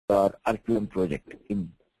your RQM project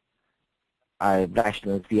in a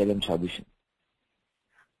rational CLM solution.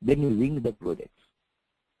 Then you link the projects.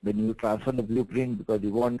 Then you transfer the blueprint because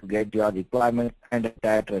you want to get your requirements and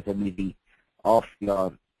entire traceability of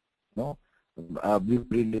your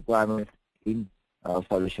blueprint requirements in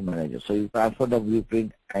Solution Manager. So you transfer the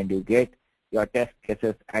blueprint and you get your test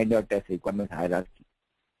cases and your test requirement hierarchy.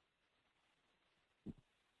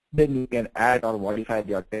 Then you can add or modify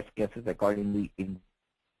your test cases accordingly in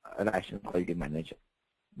Rational Quality Manager.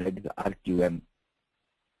 That is RQM.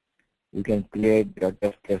 You can create your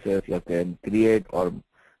test cases, you can create or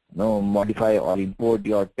modify or import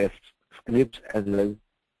your test scripts as well,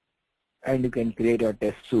 and you can create your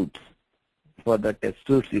test suites. For the test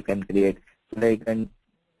suites you can create, so that you can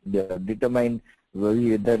determine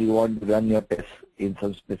whether you want to run your tests in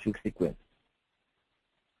some specific sequence.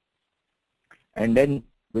 And then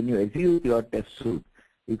when you execute your test suite,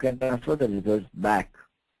 you can transfer the results back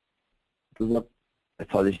to the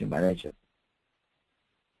Solution Manager.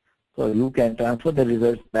 So you can transfer the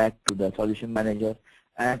results back to the Solution Manager,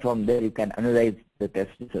 and from there you can analyze the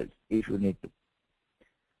test results if you need to.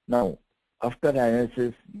 Now, after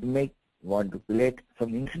analysis, you may want to create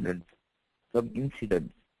some incidents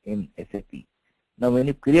in SAP. Now, when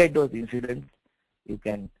you create those incidents, you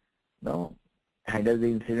can handle the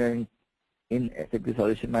incident in SAP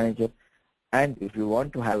Solution Manager. And if you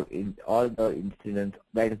want to have all the incidents,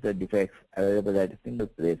 that is the defects available at a single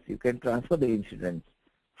place, you can transfer the incidents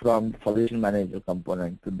from the Solution Manager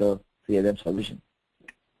component to the CLM solution.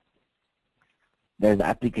 There is the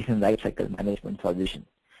Application Lifecycle Management solution.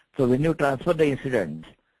 So when you transfer the incidents,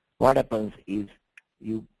 what happens is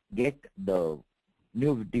you get the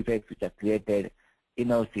new defects which are created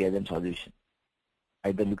in our CLM solution.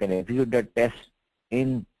 Either you can execute the test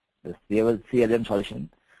in the CLM solution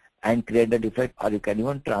and create the defect, or you can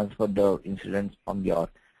even transfer the incidents from your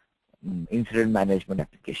incident management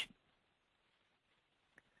application.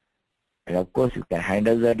 And of course, you can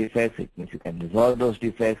handle the defects. It means you can resolve those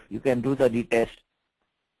defects. You can do the retest.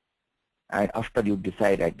 And after you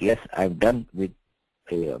decide that, yes, I'm done with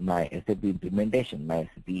my SAP implementation, my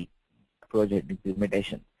SAP project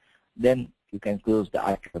implementation, then you can close the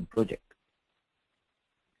RQM project.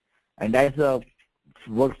 And that's the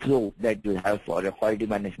workflow that you have for a quality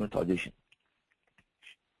management solution.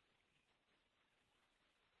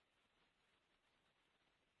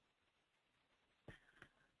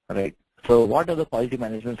 All right. So what are the quality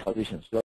management solutions?